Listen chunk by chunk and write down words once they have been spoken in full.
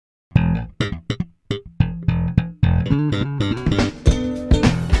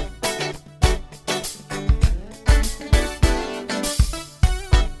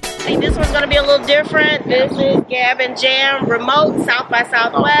little different. This is Gab and Jam remote South by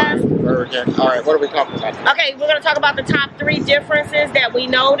Southwest. Version. All right, what are we talking about? Okay, we're going to talk about the top 3 differences that we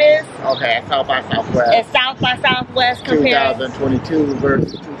noticed. Okay, South by Southwest. At South by Southwest compared 2022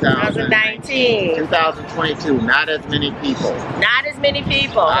 versus 2019. 2022, not as many people. Not as many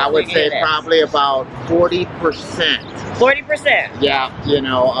people. I would say probably about 40%. 40%. Yeah, you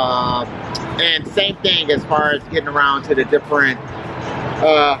know, and same thing as far as getting around to the different,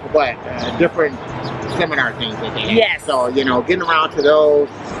 different seminar things that they have. Yes. So, you know, getting around to those,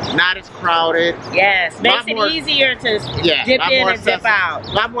 not as crowded. Yes, makes it easier to dip in and dip out.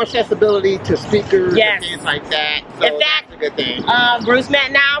 A lot more accessibility to speakers and things like that. So in fact, that's a good thing. Bruce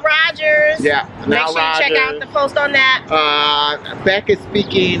met Nile Rodgers. Yeah, Make sure you check out the post on that. Beck is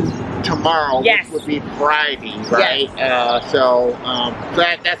speaking tomorrow, which would be Friday, right? Yes. So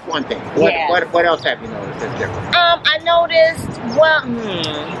that's one thing. What else have you noticed that's different? I noticed,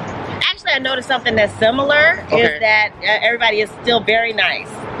 actually I noticed something that's similar, is that everybody is still very nice.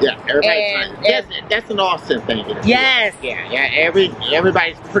 Yeah, everybody's nice. That's an Austin thing. Yes. Yeah,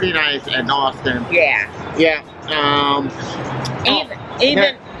 everybody's pretty nice in Austin. Yeah. Yeah.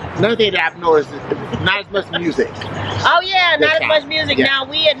 Even another thing that I've noticed is not as much music. Oh yeah, not as much music. Yeah. Now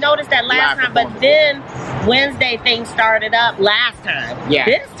we had noticed that last time, but then Wednesday things started up last time. Yeah.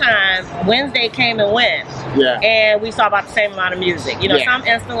 This time Wednesday came and went. Yeah. And we saw about the same amount of music. You know, some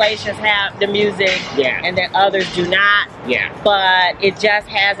installations have the music, and then others do not. Yeah. But it just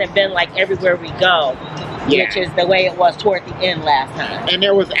hasn't been like everywhere we go. Which is the way it was toward the end last time. And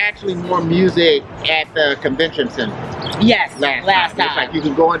there was actually more music at the convention center. Yes, last time. It's like you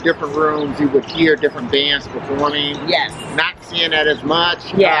could go in different rooms, you would hear different bands performing. Yes. Not seeing that as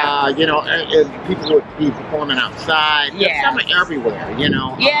much. Yeah. You know, people would be performing outside. Yeah. Some are everywhere, you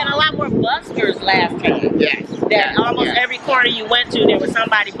know. Yeah, and a lot more buskers last time. Yes. That almost every corner you went to, there was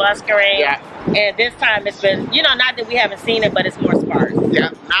somebody buskering. Yeah. And this time it's been, you know, not that we haven't seen it, but it's more sparse. Yeah,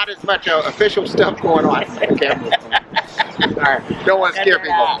 not as much official stuff going on. Sorry, don't want to scare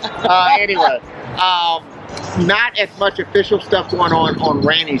people. Anyway, not as much official stuff going on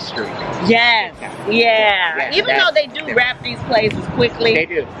Rainey Street. Yes, yeah. Even though they do wrap these places quickly. They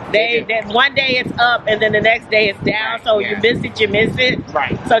do. They one day it's up and then the next day it's down. So you miss it, you miss it.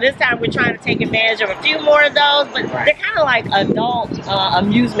 Right. So this time we're trying to take advantage of a few more of those, but they're kind of like adult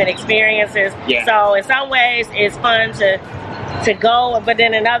amusement experiences. Yeah. So in some ways it's fun to go, but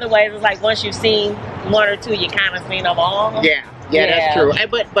then in other ways it's like once you've seen one or two, you kind of seen them all. Yeah, that's true.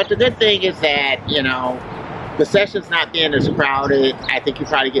 But the good thing is that, you know, the sessions not being as crowded, I think you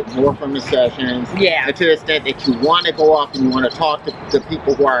probably get more from the sessions. Yeah. And to the extent that you want to go up and you want to talk to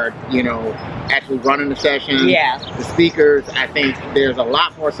people who are, you know, actually running the session. Yeah. The speakers, I think there's a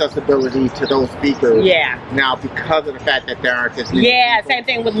lot more accessibility to those speakers. Yeah. Now because of the fact that there aren't this many people. Same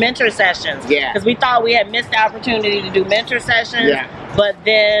thing with mentor sessions. Yeah. Because we thought we had missed the opportunity to do mentor sessions. Yeah. But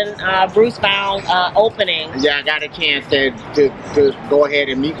then Bruce found opening. Yeah, I got a chance to go ahead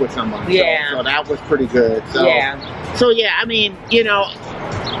and meet with someone. Yeah. So that was pretty good. So, I mean, you know,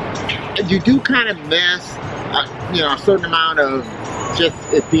 you do kind of miss, you know, a certain amount of just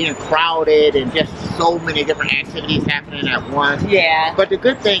it being crowded and just so many different activities happening at once. Yeah. But the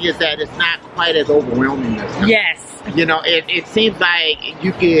good thing is that it's not quite as overwhelming this time. Yes. You know, it seems like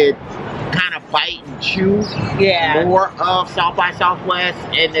you could kind of bite and choose more of South by Southwest,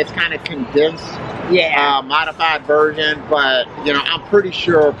 and it's kind of condensed, modified version. But you know, I'm pretty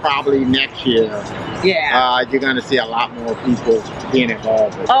sure probably next year, you're going to see a lot more people being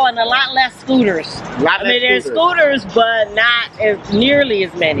involved. Oh, and a lot less scooters. There's scooters, but not nearly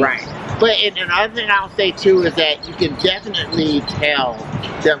as many. Right. But another thing I'll say too is that you can definitely tell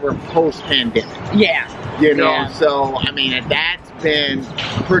that we're post-pandemic. Yeah. You know, so I mean that's been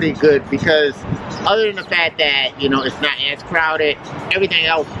pretty good because other than the fact that, you know, it's not as crowded, everything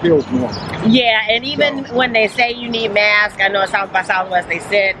else feels normal. Yeah, and even when they say you need masks, I know at South by Southwest they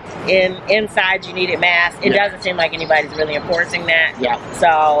said inside you needed masks. It doesn't seem like anybody's really enforcing that. Yeah.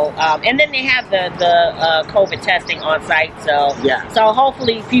 So, and then they have the COVID testing on site. So, so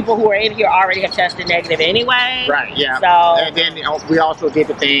hopefully people who are in here already have tested negative anyway. Right, yeah. So, and then we also did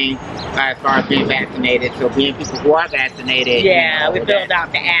the thing as far as being vaccinated. So being people who are vaccinated. Yeah, we filled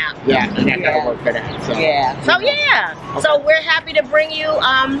out the app. Yeah, and that's going to work for that. So. Yeah. So, okay. So we're happy to bring you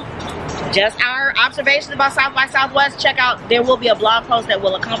just our observations about South by Southwest. Check out, there will be a blog post that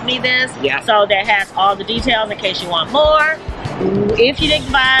will accompany this. Yeah. So that has all the details in case you want more. If you dig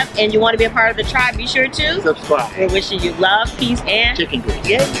the vibe and you want to be a part of the tribe, be sure to subscribe. We're wishing you love, peace, and chicken grease.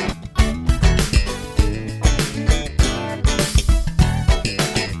 Yeah.